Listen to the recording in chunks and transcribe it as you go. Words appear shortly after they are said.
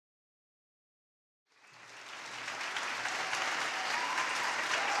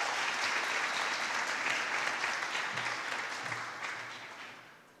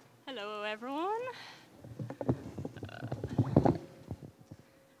everyone.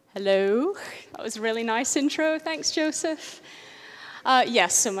 Hello. That was a really nice intro. Thanks, Joseph.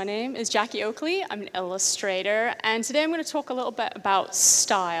 Yes, so my name is Jacqui Oakley. I'm an illustrator, and today I'm going to talk a little bit about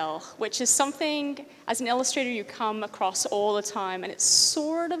style, which is something, as an illustrator, you come across all the time, and it's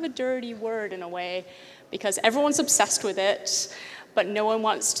sort of a dirty word in a way, because everyone's obsessed with it, but no one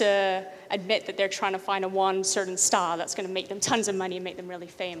wants to admit that they're trying to find one certain style that's going to make them tons of money and make them really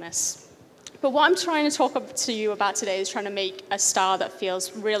famous. But what I'm trying to talk to you about today is trying to make a style that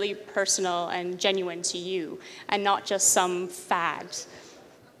feels really personal and genuine to you, and not just some fad.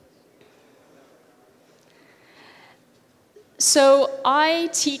 So I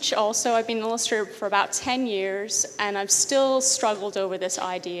teach also. I've been an illustrator for about 10 years, and I've still struggled over this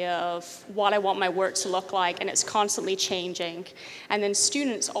idea of what I want my work to look like, and it's constantly changing. And then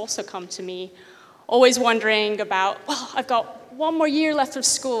students also come to me always wondering about, well, I've got one more year left of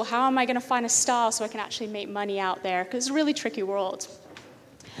school. How am I going to find a style so I can actually make money out there? Because it's a really tricky world.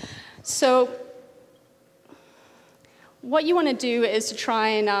 So what you want to do is to try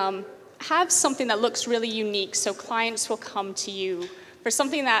and have something that looks really unique so clients will come to you for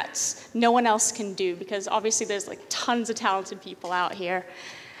something that no one else can do, because obviously there's like tons of talented people out here.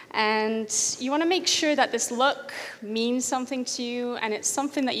 And you want to make sure that this look means something to you, and it's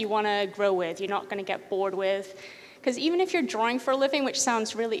something that you want to grow with. You're not going to get bored with. Because even if you're drawing for a living, which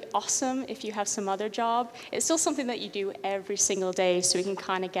sounds really awesome if you have some other job, it's still something that you do every single day, so it can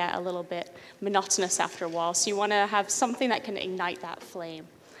kind of get a little bit monotonous after a while. So you want to have something that can ignite that flame.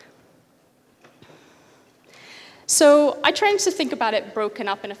 So I try to think about it broken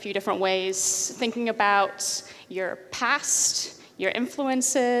up in a few different ways, thinking about your past, your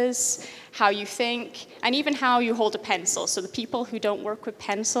influences, how you think, and even how you hold a pencil. So the people who don't work with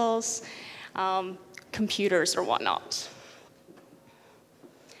pencils, computers or whatnot.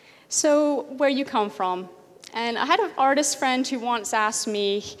 So where you come from. And I had an artist friend who once asked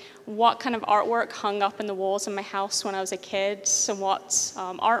me what kind of artwork hung up in the walls in my house when I was a kid, and what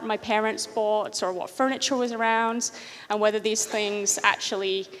art my parents bought, or what furniture was around, and whether these things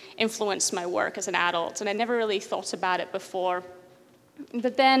actually influenced my work as an adult. And I never really thought about it before.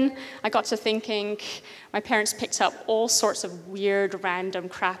 But then I got to thinking, my parents picked up all sorts of weird, random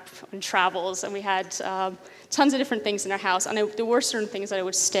crap on travels, and we had tons of different things in our house, and there were certain things that I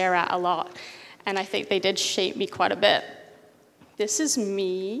would stare at a lot, and I think they did shape me quite a bit. This is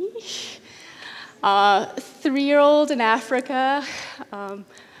me, 3-year-old in Africa,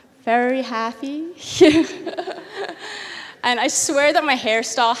 very happy. And I swear that my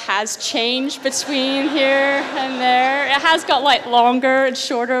hairstyle has changed between here and there. It has got like longer and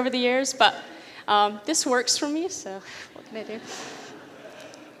shorter over the years, but this works for me, so what can I do?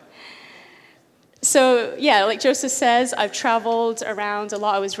 So yeah, like Joseph says, I've traveled around a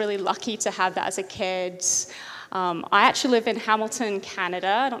lot. I was really lucky to have that as a kid. I actually live in Hamilton,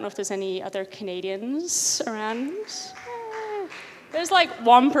 Canada. I don't know if there's any other Canadians around. There's like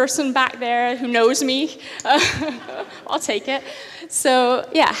one person back there who knows me. I'll take it. So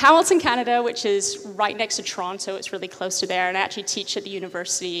yeah, Hamilton, Canada, which is right next to Toronto. It's really close to there. And I actually teach at the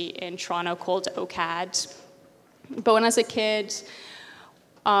university in Toronto called OCAD. But when I was a kid,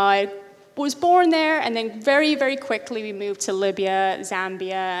 I was born there, and then very, very quickly we moved to Libya,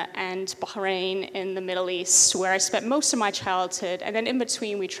 Zambia, and Bahrain in the Middle East, where I spent most of my childhood. And then in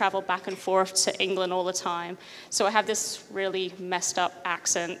between, we traveled back and forth to England all the time. So I have this really messed up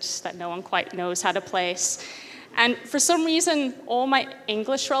accent that no one quite knows how to place. And for some reason, all my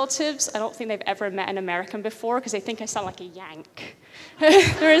English relatives, I don't think they've ever met an American before, because they think I sound like a Yank.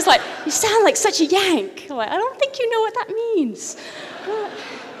 They're just like, you sound like such a Yank. I'm like, I don't think you know what that means.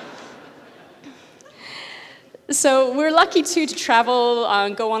 So we're lucky, too, to travel,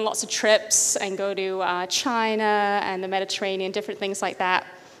 go on lots of trips, and go to China and the Mediterranean, different things like that.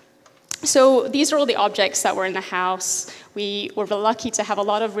 So these are all the objects that were in the house. We were lucky to have a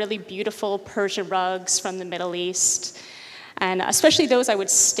lot of really beautiful Persian rugs from the Middle East, and especially those I would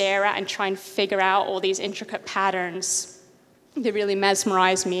stare at and try and figure out all these intricate patterns. They really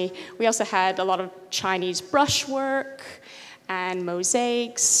mesmerized me. We also had a lot of Chinese brushwork, and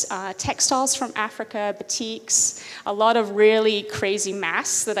mosaics, textiles from Africa, batiks, a lot of really crazy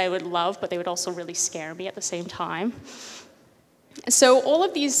masks that I would love, but they would also really scare me at the same time. So all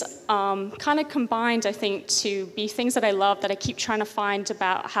of these kind of combined, I think, to be things that I love that I keep trying to find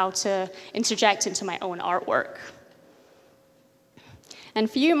about how to interject into my own artwork. And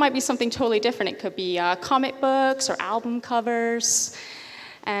for you, it might be something totally different. It could be comic books or album covers.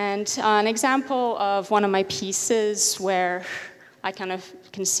 And an example of one of my pieces where I kind of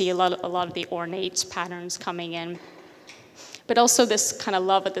can see a lot of the ornate patterns coming in. but also this kind of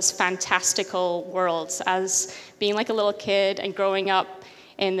love of this fantastical world as being like a little kid and growing up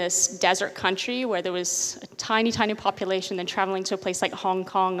in this desert country where there was a tiny, tiny population, then traveling to a place like Hong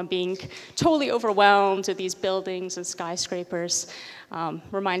Kong and being totally overwhelmed with these buildings and skyscrapers.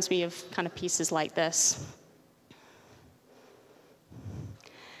 Reminds me of kind of pieces like this.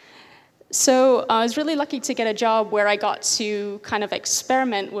 So I was really lucky to get a job where I got to kind of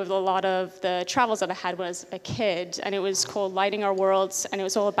experiment with a lot of the travels that I had when I was a kid, and it was called Lighting Our Worlds, and it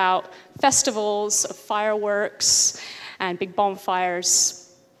was all about festivals of fireworks and big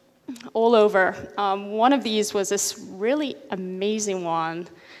bonfires all over. One of these was this really amazing one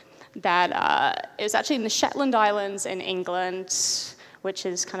that it was actually in the Shetland Islands in England, which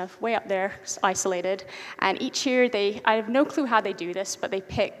is kind of way up there, isolated. And each year, I have no clue how they do this, but they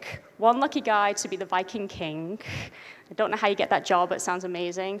pick one lucky guy to be the Viking King. I don't know how you get that job, but it sounds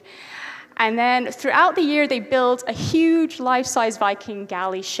amazing. And then throughout the year, they build a huge life-size Viking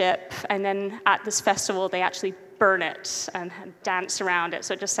galley ship, and then at this festival, they actually burn it and dance around it.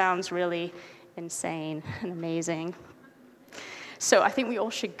 So it just sounds really insane and amazing. So I think we all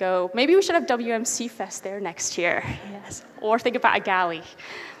should go. Maybe we should have WMC Fest there next year. Yes. Or think about a galley.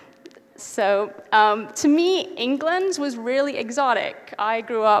 So to me, England was really exotic. I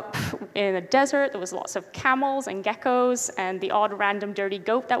grew up in a desert. There was lots of camels and geckos and the odd random dirty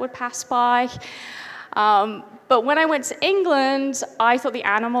goat that would pass by. But when I went to England, I thought the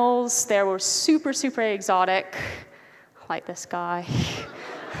animals there were super, super exotic, like this guy.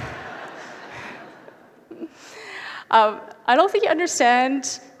 I don't think you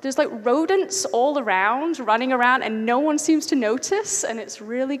understand. There's like rodents all around, running around, and no one seems to notice, and it's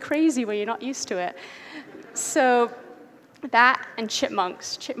really crazy when you're not used to it. So that and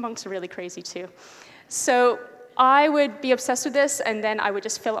chipmunks. Chipmunks are really crazy too. So I would be obsessed with this, and then I would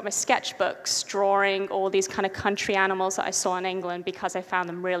just fill up my sketchbooks drawing all these kind of country animals that I saw in England because I found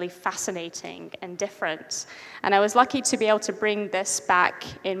them really fascinating and different. And I was lucky to be able to bring this back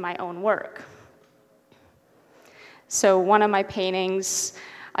in my own work. So one of my paintings,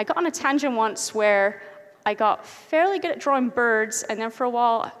 I got on a tangent once where I got fairly good at drawing birds, and then for a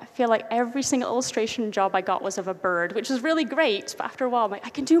while, I feel like every single illustration job I got was of a bird, which was really great, but after a while, I'm like, I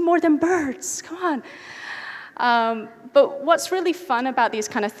can do more than birds, come on. But what's really fun about these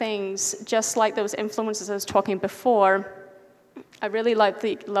kind of things, just like those influences I was talking before, I really love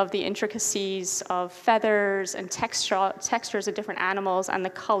the intricacies of feathers and textures of different animals and the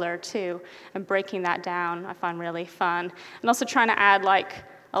color too, and breaking that down I find really fun. And also trying to add like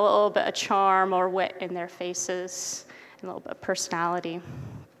a little bit of charm or wit in their faces, and a little bit of personality.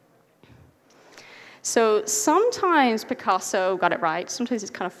 So sometimes Picasso got it right, sometimes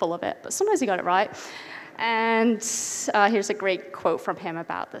he's kind of full of it, but sometimes he got it right. And here's a great quote from him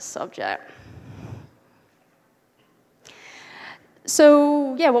about this subject.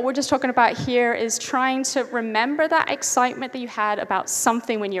 So yeah, what we're just talking about here is trying to remember that excitement that you had about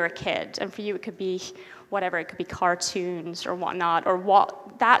something when you were a kid. And for you, it could be whatever. It could be cartoons or whatnot, or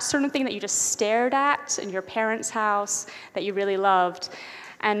that certain thing that you just stared at in your parents' house that you really loved.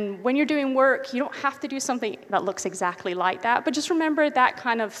 And when you're doing work, you don't have to do something that looks exactly like that, but just remember that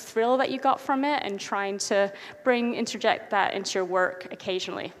kind of thrill that you got from it and trying to interject that into your work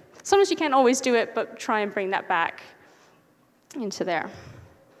occasionally. Sometimes you can't always do it, but try and bring that back into there.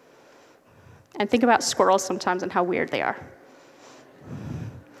 And think about squirrels sometimes and how weird they are.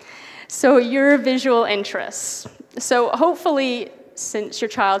 So your visual interests. So hopefully, since your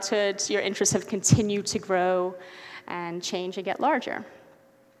childhood, your interests have continued to grow and change and get larger.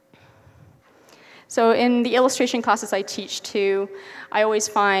 So in the illustration classes I teach too, I always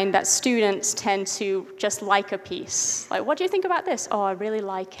find that students tend to just like a piece. Like, what do you think about this? Oh, I really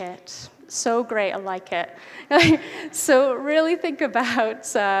like it. So great, I like it. So really think about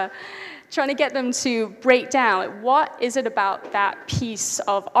trying to get them to break down, like, what is it about that piece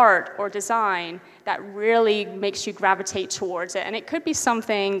of art or design that really makes you gravitate towards it? And it could be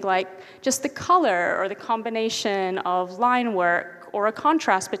something like just the color or the combination of line work or a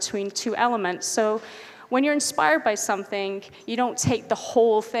contrast between two elements. So when you're inspired by something, you don't take the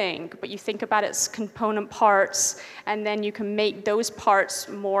whole thing, but you think about its component parts, and then you can make those parts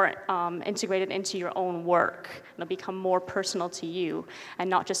more integrated into your own work. It'll become more personal to you, and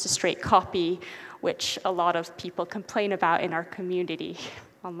not just a straight copy, which a lot of people complain about in our community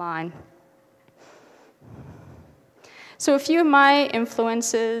online. So a few of my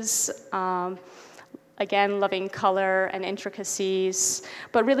influences, again, loving color and intricacies,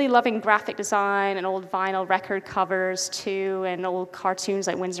 but really loving graphic design and old vinyl record covers too, and old cartoons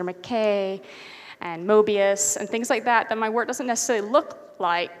like Winsor McCay and Mobius and things like that my work doesn't necessarily look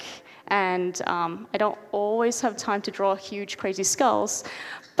like. And I don't always have time to draw huge, crazy skulls.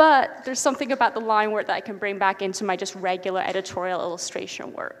 But there's something about the line work that I can bring back into my just regular editorial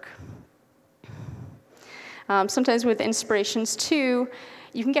illustration work. Sometimes with inspirations too,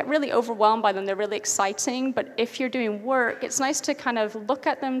 you can get really overwhelmed by them. They're really exciting, but if you're doing work, it's nice to kind of look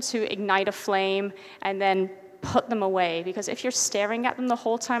at them to ignite a flame and then put them away. Because if you're staring at them the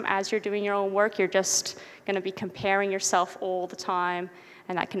whole time as you're doing your own work, you're just going to be comparing yourself all the time,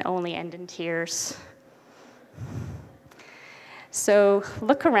 and that can only end in tears. So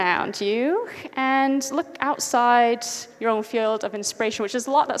look around you and look outside your own field of inspiration, which is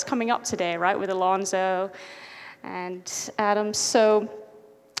a lot that's coming up today, right, with Alonzo and Adam. So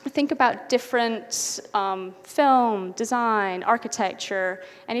think about different film, design, architecture,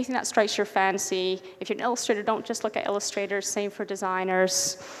 anything that strikes your fancy. If you're an illustrator, don't just look at illustrators, same for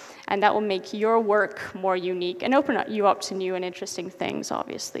designers. And that will make your work more unique and open you up to new and interesting things,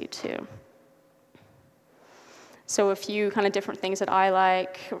 obviously, too. So a few kind of different things that I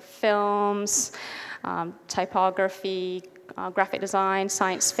like: films, typography, graphic design,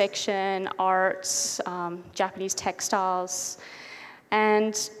 science fiction, arts, Japanese textiles,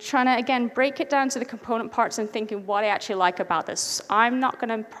 and trying to, again, break it down to the component parts and thinking what I actually like about this. I'm not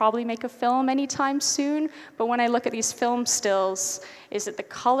going to probably make a film anytime soon, but when I look at these film stills, is it the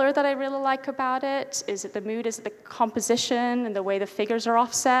color that I really like about it? Is it the mood? Is it the composition and the way the figures are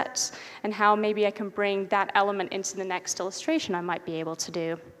offset? And how maybe I can bring that element into the next illustration I might be able to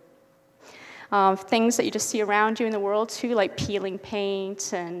do. Things that you just see around you in the world too, like peeling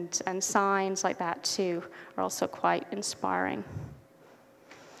paint and signs like that too, are also quite inspiring.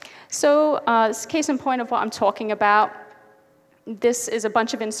 So this case in point of what I'm talking about. This is a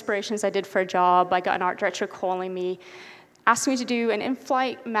bunch of inspirations I did for a job. I got an art director calling me, asking me to do an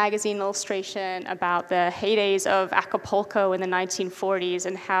in-flight magazine illustration about the heydays of Acapulco in the 1940s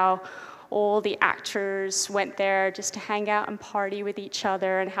and how all the actors went there just to hang out and party with each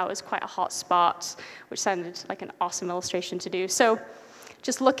other, and how it was quite a hot spot, which sounded like an awesome illustration to do. So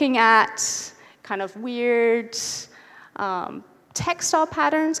just looking at kind of weird textile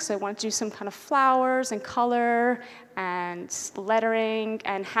patterns, because I wanted to do some kind of flowers and color and lettering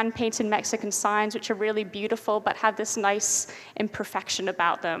and hand-painted Mexican signs, which are really beautiful but have this nice imperfection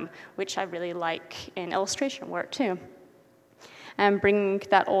about them, which I really like in illustration work too. And bringing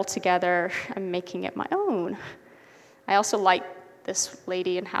that all together and making it my own. I also like this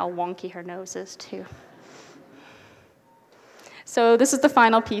lady and how wonky her nose is too. So this is the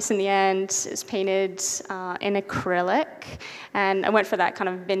final piece in the end. It's painted in acrylic, and I went for that kind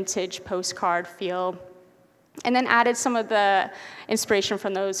of vintage postcard feel, and then added some of the inspiration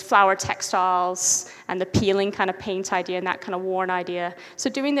from those flower textiles and the peeling kind of paint idea and that kind of worn idea. So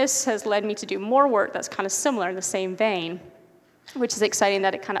doing this has led me to do more work that's kind of similar in the same vein, which is exciting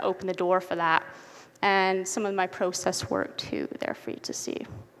that it kind of opened the door for that. And some of my process work too, there for you to see.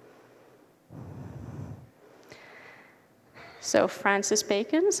 So Francis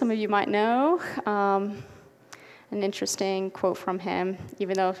Bacon, some of you might know, an interesting quote from him,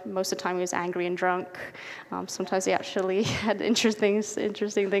 even though most of the time he was angry and drunk. Sometimes he actually had interesting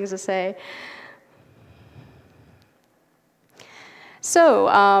things to say.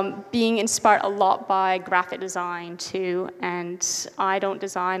 So being inspired a lot by graphic design too, and I don't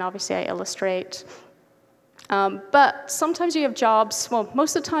design, obviously I illustrate. But sometimes you have jobs, well,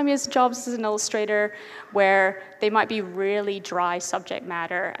 most of the time you have jobs as an illustrator where they might be really dry subject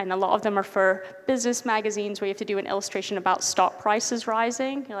matter, and a lot of them are for business magazines where you have to do an illustration about stock prices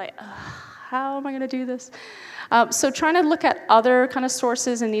rising. You're like, how am I going to do this? So trying to look at other kind of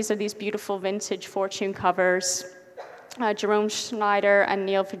sources, and these are these beautiful vintage Fortune covers, Jerome Schneider and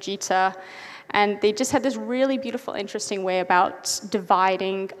Neil Fujita. And they just had this really beautiful, interesting way about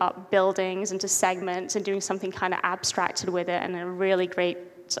dividing up buildings into segments and doing something kind of abstracted with it, and a really great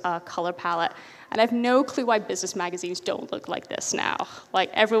color palette. And I have no clue why business magazines don't look like this now. Like,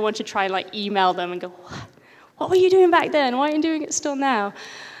 everyone should try and like email them and go, what were you doing back then? Why are you doing it still now?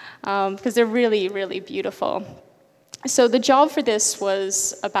 Because they're really, really beautiful. So the job for this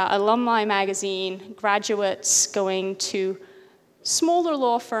was about alumni magazine, graduates going to smaller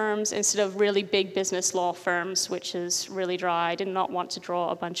law firms instead of really big business law firms, which is really dry. I did not want to draw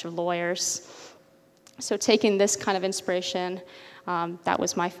a bunch of lawyers. So taking this kind of inspiration, that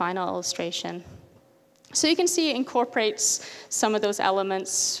was my final illustration. So you can see it incorporates some of those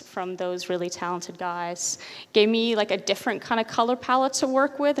elements from those really talented guys. Gave me like a different kind of color palette to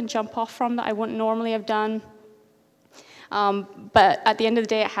work with and jump off from that I wouldn't normally have done. But at the end of the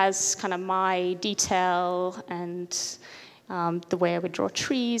day, it has kind of my detail and the way I would draw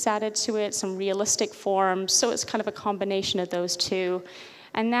trees added to it, some realistic forms. So it's kind of a combination of those two.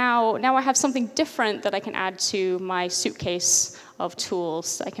 And now I have something different that I can add to my suitcase of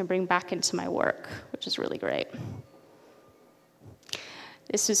tools that I can bring back into my work, which is really great.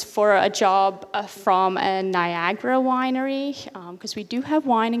 This is for a job from a Niagara winery, because we do have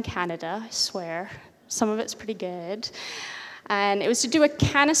wine in Canada, I swear. Some of it's pretty good. And it was to do a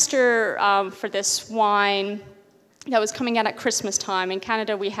canister for this wine that was coming out at Christmas time. In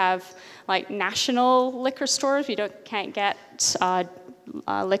Canada, we have like national liquor stores. We can't get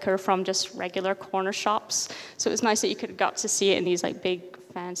liquor from just regular corner shops. So it was nice that you could got to see it in these like big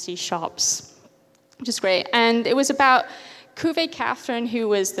fancy shops, which is great. And it was about Cuvée Catherine, who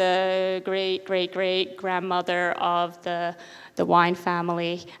was the great-great-great-grandmother of the wine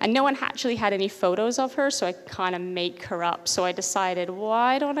family. And no one actually had any photos of her, so I kind of make her up. So I decided,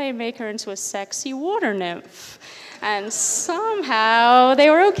 why don't I make her into a sexy water nymph? And somehow they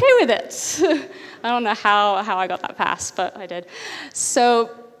were okay with it. I don't know how I got that passed, but I did.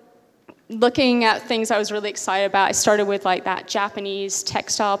 So looking at things I was really excited about, I started with like that Japanese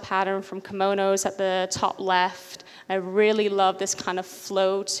textile pattern from kimonos at the top left. I really love this kind of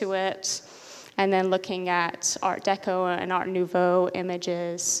flow to it. And then looking at Art Deco and Art Nouveau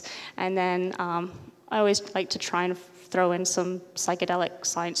images. And then I always like to try and throw in some psychedelic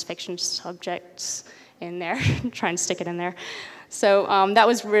science fiction subjects in there, try and stick it in there. So that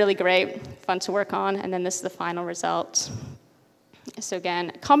was really great, fun to work on. And then this is the final result. So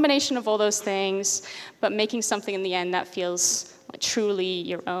again, a combination of all those things, but making something in the end that feels like truly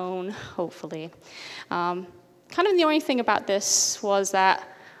your own, hopefully. Kind of the only thing about this was that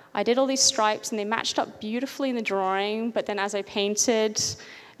I did all these stripes and they matched up beautifully in the drawing, but then as I painted,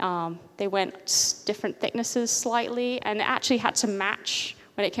 they went different thicknesses slightly, and it actually had to match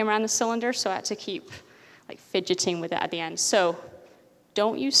when it came around the cylinder, so I had to keep like fidgeting with it at the end. So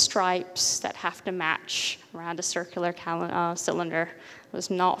don't use stripes that have to match around a circular cylinder. It was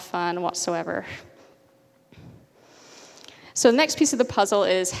not fun whatsoever. So the next piece of the puzzle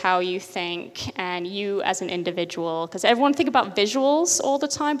is how you think and you as an individual, because everyone think about visuals all the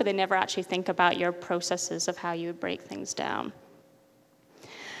time, but they never actually think about your processes of how you would break things down.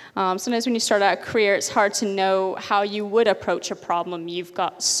 Sometimes when you start out a career, it's hard to know how you would approach a problem. You've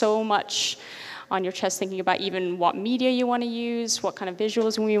got so much on your chest thinking about even what media you want to use, what kind of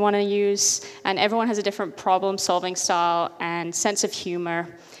visuals you want to use, and everyone has a different problem-solving style and sense of humor,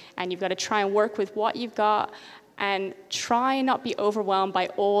 and you've got to try and work with what you've got and try not be overwhelmed by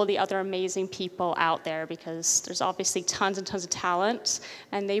all the other amazing people out there, because there's obviously tons and tons of talent,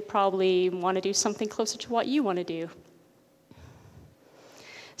 and they probably want to do something closer to what you want to do.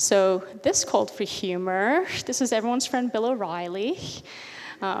 So this called for humor. This is everyone's friend Bill O'Reilly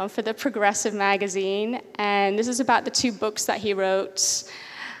for the Progressive magazine, and this is about the two books that he wrote,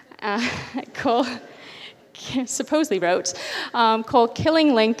 supposedly wrote, called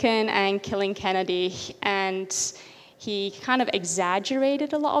Killing Lincoln and Killing Kennedy, and he kind of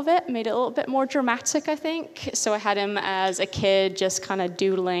exaggerated a lot of it, made it a little bit more dramatic, I think. So I had him as a kid just kind of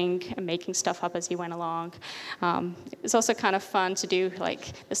doodling and making stuff up as he went along. It was also kind of fun to do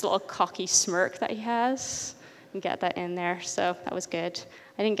like this little cocky smirk that he has and get that in there, so that was good.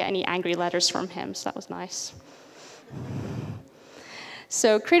 I didn't get any angry letters from him, so that was nice.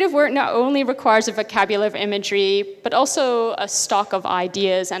 So creative work not only requires a vocabulary of imagery, but also a stock of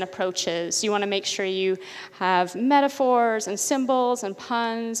ideas and approaches. You want to make sure you have metaphors and symbols and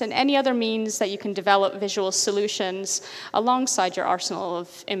puns and any other means that you can develop visual solutions alongside your arsenal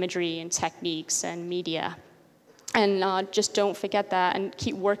of imagery and techniques and media. And just don't forget that and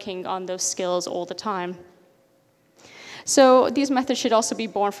keep working on those skills all the time. So these methods should also be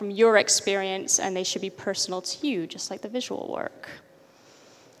born from your experience, and they should be personal to you, just like the visual work.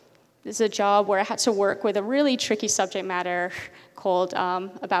 This is a job where I had to work with a really tricky subject matter called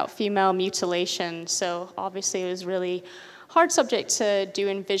about female mutilation. So obviously it was really hard subject to do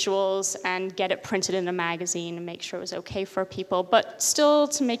in visuals and get it printed in a magazine and make sure it was okay for people, but still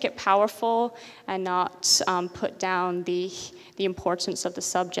to make it powerful and not put down the importance of the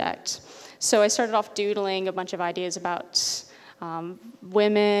subject. So I started off doodling a bunch of ideas about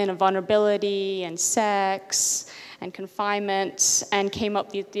women and vulnerability and sex and confinement, and came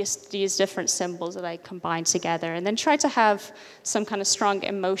up with these different symbols that I combined together, and then tried to have some kind of strong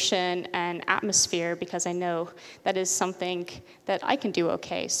emotion and atmosphere, because I know that is something that I can do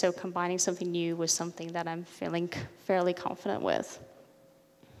okay. So combining something new with something that I'm feeling fairly confident with.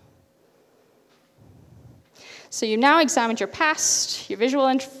 So you've now examined your past, your visual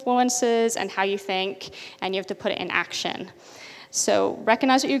influences, and how you think, and you have to put it in action. So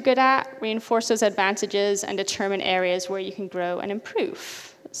recognize what you're good at, reinforce those advantages, and determine areas where you can grow and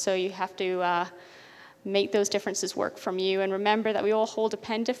improve. So you have to Make those differences work from you, and remember that we all hold a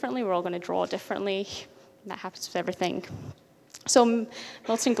pen differently, we're all going to draw differently, and that happens with everything. So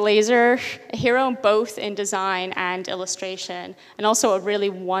Milton Glaser, a hero both in design and illustration, and also a really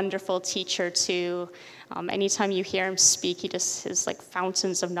wonderful teacher too. Anytime you hear him speak, he just is like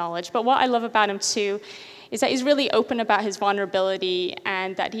fountains of knowledge. But what I love about him too is that he's really open about his vulnerability,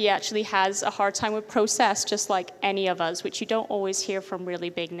 and that he actually has a hard time with process, just like any of us, which you don't always hear from really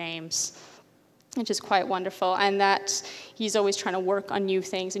big names, which is quite wonderful. And that he's always trying to work on new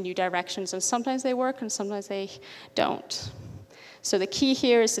things and new directions, and sometimes they work and sometimes they don't. So the key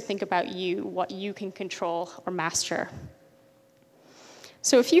here is to think about you, what you can control or master.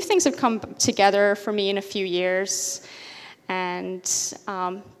 So a few things have come together for me in a few years, and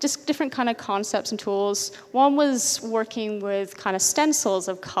just different kind of concepts and tools. One was working with kind of stencils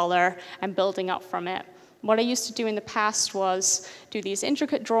of color and building up from it. What I used to do in the past was do these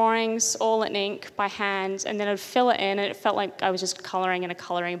intricate drawings, all in ink by hand, and then I'd fill it in, and it felt like I was just coloring in a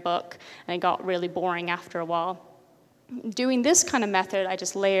coloring book, and it got really boring after a while. Doing this kind of method, I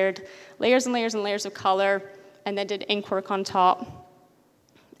just layered layers and layers and layers of color, and then did ink work on top.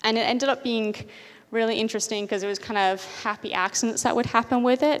 And it ended up being really interesting because it was kind of happy accidents that would happen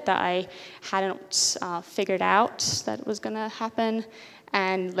with it that I hadn't figured out that was going to happen,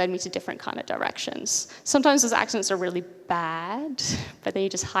 and led me to different kind of directions. Sometimes those accidents are really bad, but then you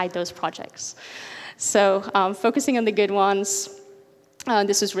just hide those projects. So focusing on the good ones,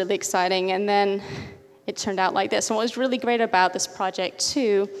 this was really exciting. And then it turned out like this. And what was really great about this project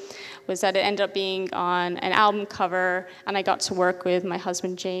too was that it ended up being on an album cover, and I got to work with my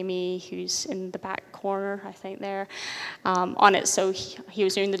husband Jamie, who's in the back corner, I think there, on it. So he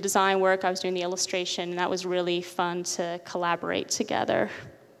was doing the design work, I was doing the illustration, and that was really fun to collaborate together.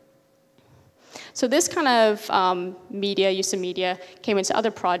 So this kind of use of media came into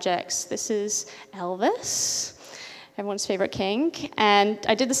other projects. This is Elvis, everyone's favorite king. And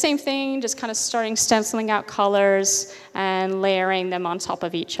I did the same thing, just kind of starting stenciling out colors and layering them on top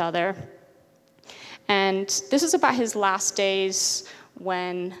of each other. And this was about his last days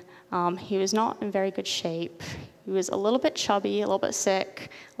when he was not in very good shape. He was a little bit chubby, a little bit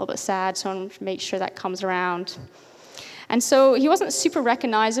sick, a little bit sad, so I want to make sure that comes around. And so he wasn't super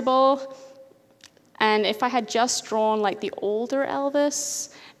recognizable. And if I had just drawn like the older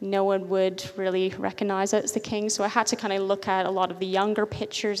Elvis, no one would really recognize it as the king. So I had to kind of look at a lot of the younger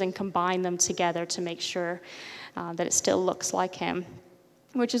pictures and combine them together to make sure that it still looks like him,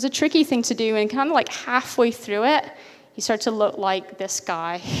 which is a tricky thing to do. And kind of like halfway through it, he started to look like this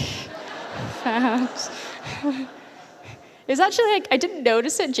guy. It's actually like, I didn't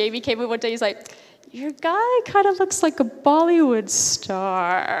notice it. Jamie came in one day, he's like, your guy kind of looks like a Bollywood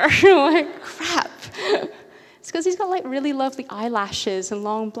star. I'm like, crap. It's because he's got like really lovely eyelashes and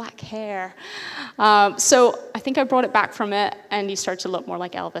long black hair. So I think I brought it back from it, and he started to look more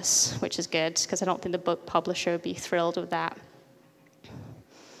like Elvis, which is good, because I don't think the book publisher would be thrilled with that.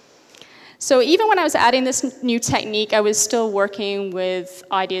 So even when I was adding this new technique, I was still working with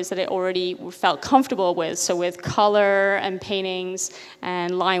ideas that I already felt comfortable with. So with color and paintings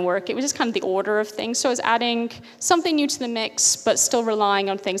and line work, it was just kind of the order of things. So I was adding something new to the mix, but still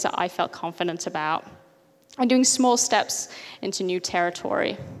relying on things that I felt confident about, and doing small steps into new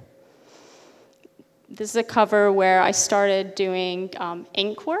territory. This is a cover where I started doing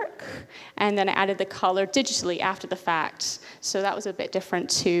ink work, and then I added the color digitally after the fact. So that was a bit different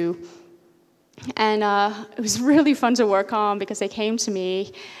too. And it was really fun to work on, because they came to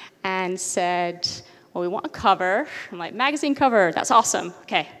me and said, well, we want a cover. I'm like, magazine cover, that's awesome.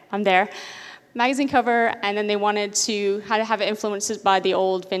 Okay, I'm there. Magazine cover, and then they wanted to have it influenced by the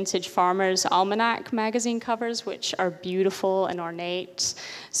old vintage Farmer's Almanac magazine covers, which are beautiful and ornate.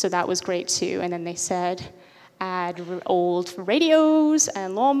 So that was great too. And then they said, add old radios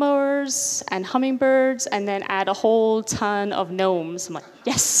and lawnmowers and hummingbirds, and then add a whole ton of gnomes. I'm like,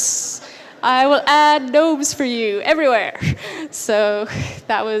 yes, I will add gnomes for you everywhere. So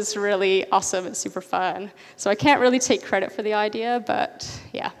that was really awesome and super fun. So I can't really take credit for the idea, but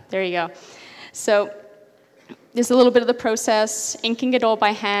yeah, there you go. So there's a little bit of the process, inking it all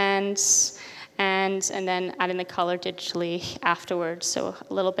by hand, and then adding the color digitally afterwards. So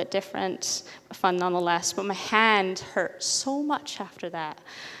a little bit different, but fun nonetheless. But my hand hurt so much after that.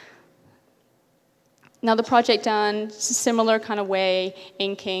 Now the project done, similar kind of way,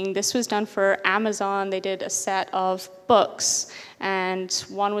 inking. This was done for Amazon. They did a set of books, and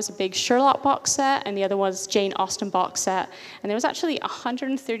one was a big Sherlock box set, and the other was Jane Austen box set. And there was actually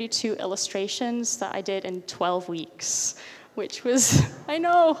 132 illustrations that I did in 12 weeks, which was, I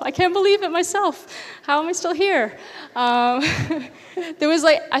know, I can't believe it myself. How am I still here? There was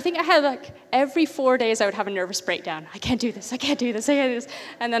like, I think I had like every 4 days I would have a nervous breakdown. I can't do this, I can't do this, I can't do this.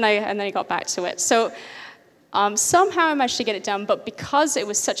 And then I got back to it. So somehow I managed to get it done, but because it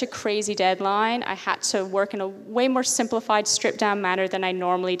was such a crazy deadline, I had to work in a way more simplified, stripped-down manner than I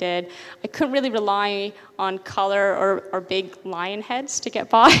normally did. I couldn't really rely on color or big lion heads to get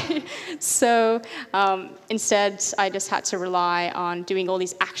by. So instead, I just had to rely on doing all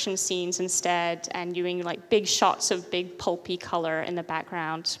these action scenes instead and doing like big shots of big pulpy color in the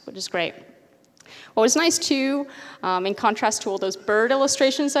background, which is great. What was nice too, in contrast to all those bird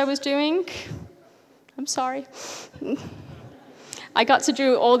illustrations I was doing, I'm sorry. I got to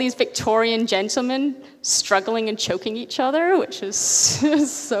do all these Victorian gentlemen struggling and choking each other, which was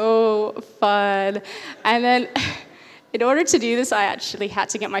so fun. And then in order to do this, I actually had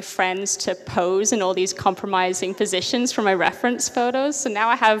to get my friends to pose in all these compromising positions for my reference photos. So now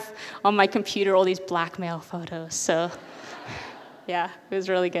I have on my computer all these blackmail photos. So yeah, it was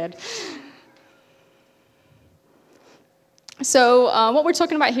really good. So what we're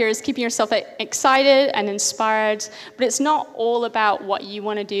talking about here is keeping yourself excited and inspired, but it's not all about what you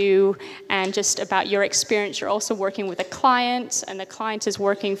want to do and just about your experience. You're also working with a client, and the client is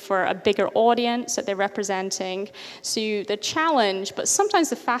working for a bigger audience that they're representing. So the challenge, but sometimes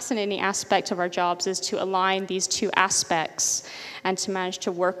the fascinating aspect of our jobs is to align these two aspects and to manage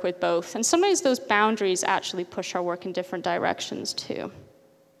to work with both. And sometimes those boundaries actually push our work in different directions too.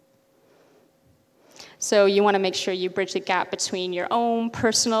 So you want to make sure you bridge the gap between your own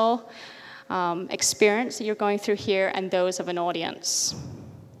personal experience that you're going through here and those of an audience.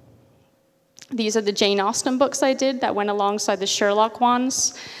 These are the Jane Austen books I did that went alongside the Sherlock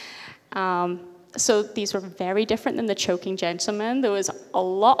ones. So these were very different than the Choking Gentleman. There was a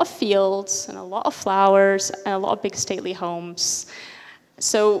lot of fields and a lot of flowers and a lot of big stately homes.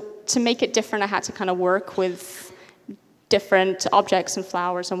 So to make it different, I had to kind of work with different objects and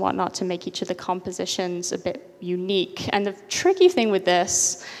flowers and whatnot to make each of the compositions a bit unique. And the tricky thing with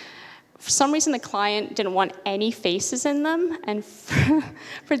this, for some reason the client didn't want any faces in them, and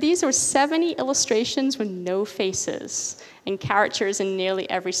for these there were 70 illustrations with no faces and characters in nearly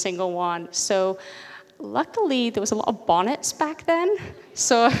every single one. So luckily there was a lot of bonnets back then,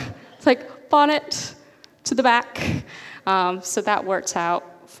 so it's like bonnet to the back, so that worked out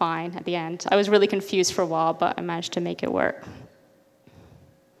fine at the end. I was really confused for a while, but I managed to make it work.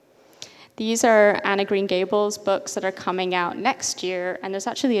 These are Anna Green Gables books that are coming out next year, and there's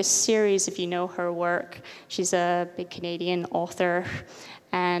actually a series if you know her work. She's a big Canadian author,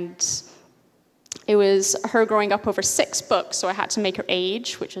 and it was her growing up over 6 books, so I had to make her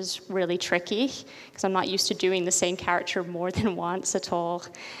age, which was really tricky, because I'm not used to doing the same character more than once at all.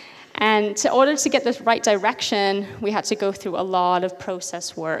 And in order to get the right direction, we had to go through a lot of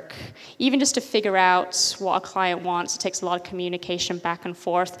process work. Even just to figure out what a client wants, it takes a lot of communication back and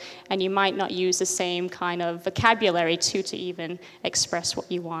forth, and you might not use the same kind of vocabulary to even express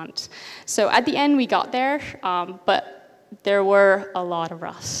what you want. So at the end, we got there, but there were a lot of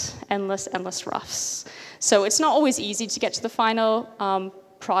roughs, endless roughs. So it's not always easy to get to the final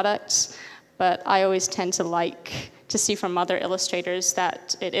product, but I always tend to like to see from other illustrators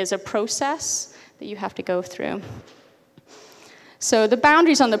that it is a process that you have to go through. So the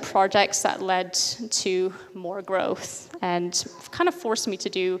boundaries on the projects that led to more growth and kind of forced me to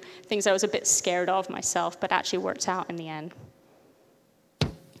do things I was a bit scared of myself, but actually worked out in the end.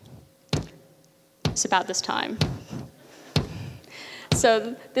 It's about this time.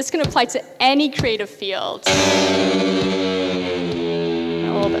 So this can apply to any creative field. A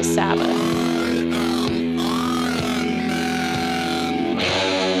little bit Sabbath.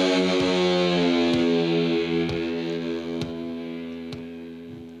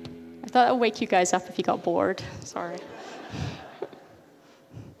 I thought I'd wake you guys up if you got bored. Sorry.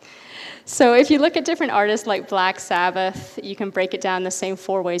 So if you look at different artists like Black Sabbath, you can break it down the same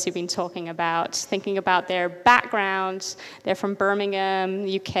 4 ways we've been talking about, thinking about their background. They're from Birmingham,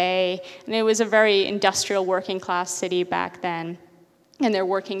 UK, and it was a very industrial working class city back then. And they're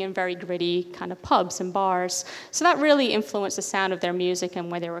working in very gritty kind of pubs and bars. So that really influenced the sound of their music and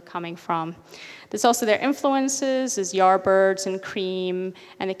where they were coming from. There's also their influences, as Yardbirds and Cream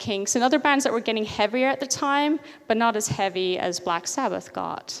and the Kinks, and other bands that were getting heavier at the time, but not as heavy as Black Sabbath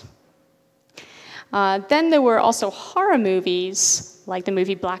got. Then there were also horror movies, like the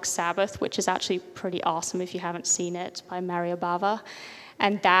movie Black Sabbath, which is actually pretty awesome if you haven't seen it, by Mario Bava.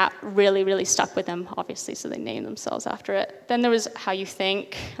 And that really, really stuck with them, obviously, so they named themselves after it. Then there was How You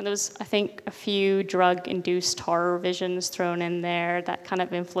Think, and there was, I think, a few drug-induced horror visions thrown in there that kind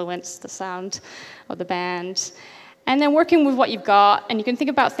of influenced the sound of the band. And then working with what you've got, and you can think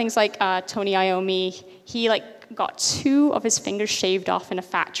about things like Tony Iommi. He got 2 of his fingers shaved off in a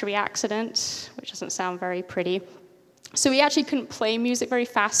factory accident, which doesn't sound very pretty. So he actually couldn't play music very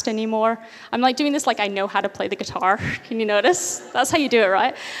fast anymore. I'm doing this like I know how to play the guitar. Can you notice? That's how you do it,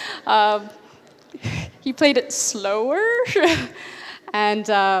 right? He played it slower,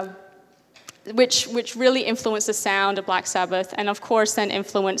 and which really influenced the sound of Black Sabbath, and of course then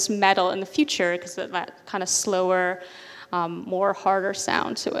influenced metal in the future because of that kind of slower, more harder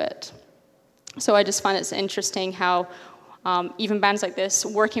sound to it. So I just find it's interesting how even bands like this,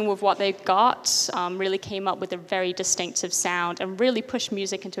 working with what they've got, really came up with a very distinctive sound and really pushed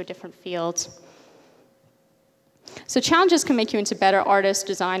music into a different field. So challenges can make you into better artist,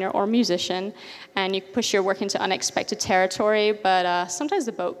 designer, or musician, and you push your work into unexpected territory, but sometimes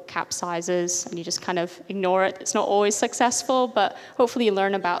the boat capsizes and you just kind of ignore it. It's not always successful, but hopefully you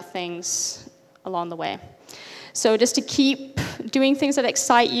learn about things along the way. So just to keep doing things that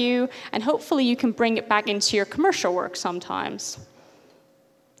excite you, and hopefully you can bring it back into your commercial work sometimes.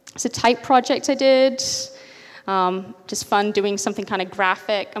 It's a type project I did. Just fun doing something kind of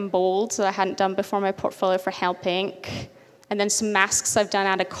graphic and bold that I hadn't done before in my portfolio for Help Inc. And then some masks I've done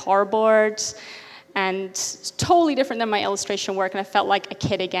out of cardboard. And it's totally different than my illustration work, and I felt like a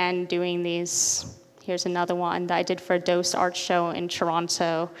kid again doing these. Here's another one that I did for a Dose art show in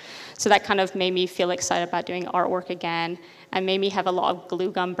Toronto. So that kind of made me feel excited about doing artwork again, and made me have a lot of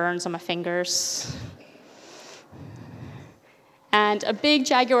glue gun burns on my fingers. And a big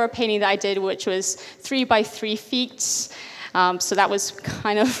Jaguar painting that I did, which was 3 by 3 feet. So that was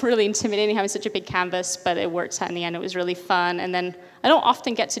kind of really intimidating, having such a big canvas, but it worked out in the end. It was really fun. And then I don't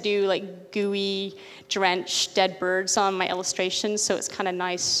often get to do gooey, drenched dead birds on my illustrations, so it's kind of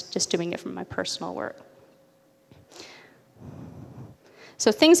nice just doing it from my personal work.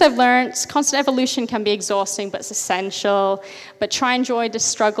 So things I've learned: constant evolution can be exhausting, but it's essential. But try and enjoy the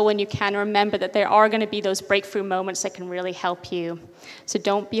struggle when you can. Remember that there are going to be those breakthrough moments that can really help you. So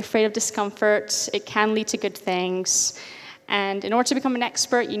don't be afraid of discomfort. It can lead to good things. And in order to become an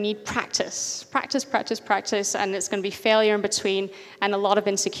expert, you need practice. Practice, practice, practice, and it's going to be failure in between, and a lot of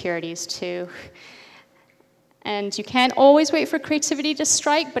insecurities too. And you can't always wait for creativity to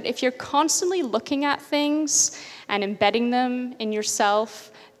strike, but if you're constantly looking at things and embedding them in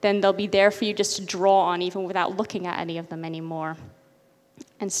yourself, then they'll be there for you just to draw on, even without looking at any of them anymore.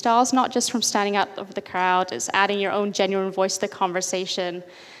 And style's not just from standing out of the crowd, it's adding your own genuine voice to the conversation.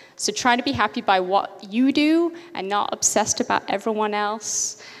 So try to be happy by what you do and not obsessed about everyone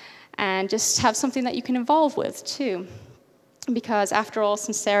else, and just have something that you can evolve with too. Because after all,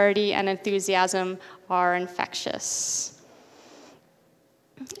 sincerity and enthusiasm are infectious.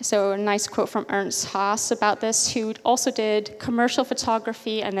 So a nice quote from Ernst Haas about this, who also did commercial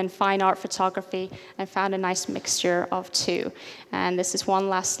photography and then fine art photography, and found a nice mixture of 2. And this is one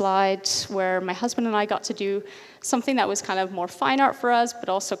last slide where my husband and I got to do something that was kind of more fine art for us, but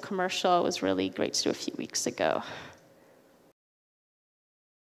also commercial. It was really great to do a few weeks ago.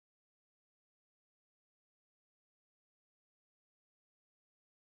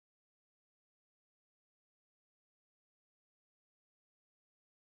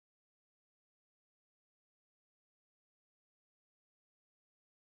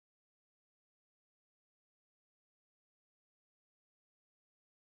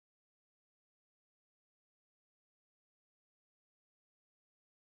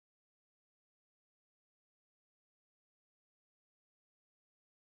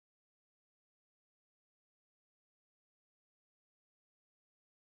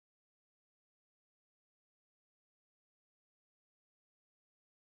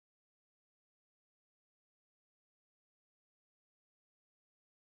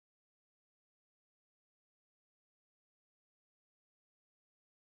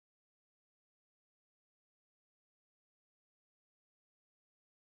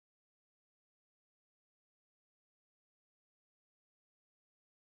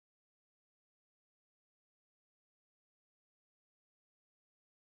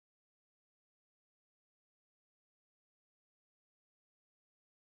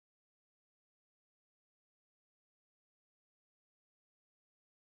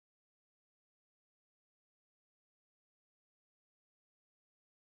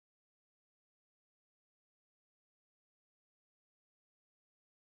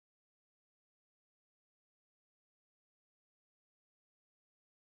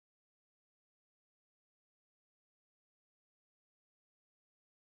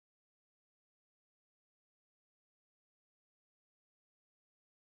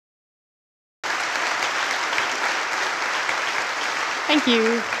 Thank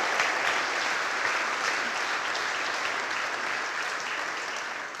you.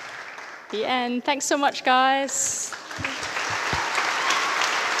 The end. Thanks so much, guys.